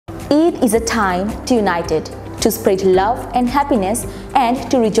Eid is a time to unite it, to spread love and happiness,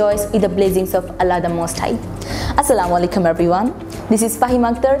 and to rejoice with the blessings of Allah the Most High. Assalamu alaikum everyone. This is Fahim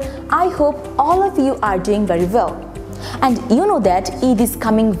Akhtar. I hope all of you are doing very well. And you know that Eid is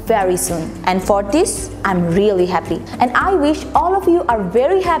coming very soon, and for this I'm really happy, and I wish all of you are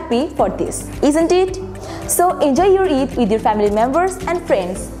very happy for this, isn't it? So enjoy your Eid with your family members and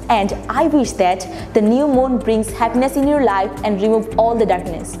friends, and I wish that the new moon brings happiness in your life and remove all the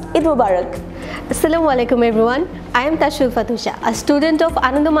darkness. Eid Mubarak. Assalamu alaikum everyone. I am Tashul Fatusha, a student of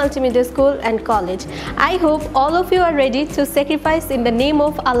Ananda Multimedia School and College. I hope all of you are ready to sacrifice in the name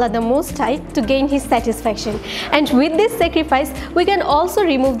of Allah the Most High to gain His satisfaction. And with this sacrifice, we can also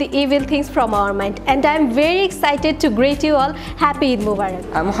remove the evil things from our mind. And I am very excited to greet you all. Happy Eid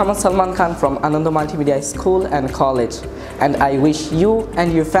Mubarak. I'm Muhammad Salman Khan from Ananda Multimedia School and College, and I wish you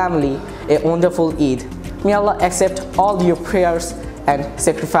and your family a wonderful Eid. May Allah accept all your prayers and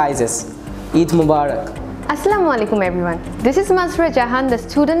sacrifices. Eid Mubarak. Assalamu alaikum everyone. This is Masra Jahan, the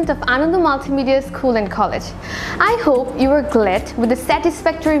student of Ananda Multimedia School and College. I hope you are glad with the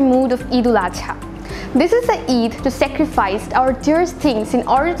satisfactory mood of Eid al-Adha. This is the Eid to sacrifice our dearest things in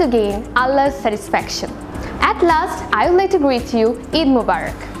order to gain Allah's satisfaction. At last, I would like to greet you Eid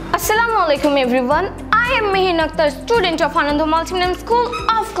Mubarak. Assalamu alaikum everyone. I am Mehin Akhtar, student of Ananda Multimedia School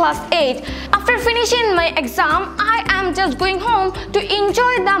of Class 8. After finishing my exam, I am just going home to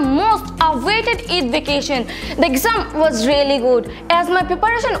enjoy the most awaited Eid vacation. The exam was really good as my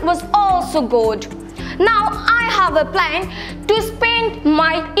preparation was also good. Now I have a plan to spend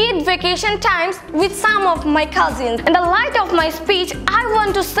my Eid vacation times with some of my cousins. In the light of my speech, I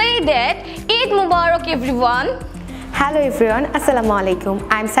want to say that Eid Mubarak everyone. Hello everyone, Assalamu alaikum.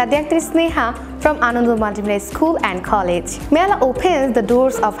 I am Sadia Akhtar Sneha from Ananda Multimedia School and College. May Allah opens the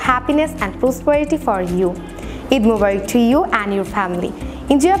doors of happiness and prosperity for you. Eid Mubarak to you and your family.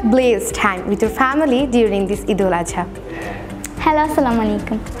 Enjoy a blessed time with your family during this Eid al-Adha. Hello, Assalamu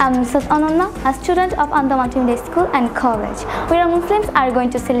alaikum. I'm Mrs. Anonna, a student of Ananda Multimedia School and College. We are Muslims are going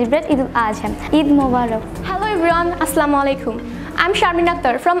to celebrate Eid al-Adha. Eid Mubarak. Hello everyone, Assalamu alaikum. I'm Sharmin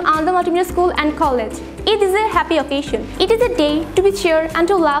Akhtar from Ananda Multimedia School and College. Eid is a happy occasion. It is a day to be cheered and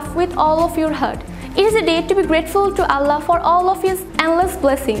to laugh with all of your heart. It is a day to be grateful to Allah for all of His endless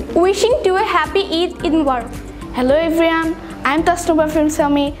blessings. Wishing you a happy Eid Mubarak. Hello everyone, I am Tasnuba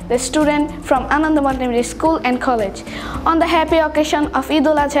Sami, the student from Ananda Multimedia School and College. On the happy occasion of Eid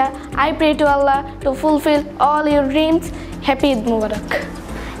al-Adha, I pray to Allah to fulfill all your dreams. Happy Eid Mubarak.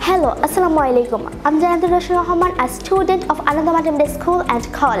 Hello, Assalamu alaikum. I'm Janatu Rashid Rahman, a student of Ananda Multimedia School and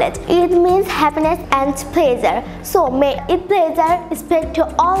College. Eid means happiness and pleasure. So may Eid pleasure spread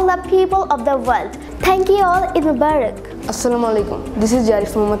to all the people of the world. Thank you all. Eid Mubarak. Assalamu alaikum. This is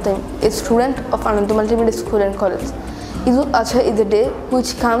Jarif Muhammad Taim, a student of Ananda Multimedia School and College. Eid al-Adha is a day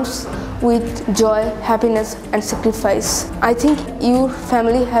which comes with joy, happiness and sacrifice. I think your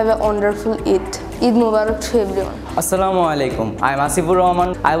family have a wonderful Eid. Eid Mubarak to everyone. Assalamu alaikum. I am Asifur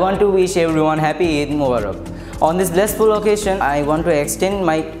Rahman. I want to wish everyone happy Eid Mubarak. On this blissful occasion, I want to extend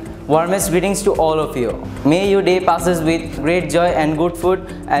my warmest greetings to all of you. May your day passes with great joy and good food,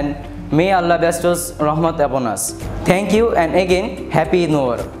 and may Allah bestows rahmat upon us. Thank you, and again, happy Eid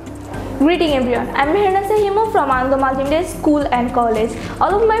Mubarak. Greeting everyone, I am Mehrna Sahimu from Ananda Multimedia School and College.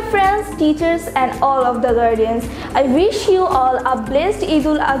 All of my friends, teachers and all of the guardians, I wish you all a blessed Eid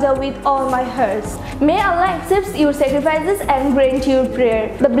al-Adha with all my hearts. May Allah accept your sacrifices and grant your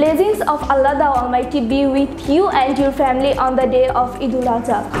prayer. The blessings of Allah the Almighty be with you and your family on the day of Eid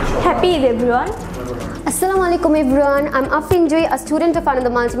al-Adha. Happy Eid everyone. Assalamu alaikum everyone. I'm Afrin Joy, a student of Ananda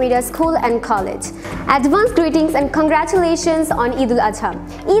Multimedia School and College. Advanced greetings and congratulations on Eid al-Adha.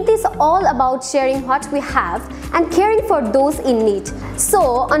 Eid is all about sharing what we have and caring for those in need. So,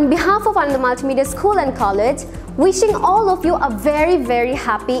 on behalf of Ananda Multimedia School and College, wishing all of you a very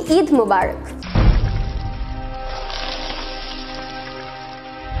happy Eid Mubarak.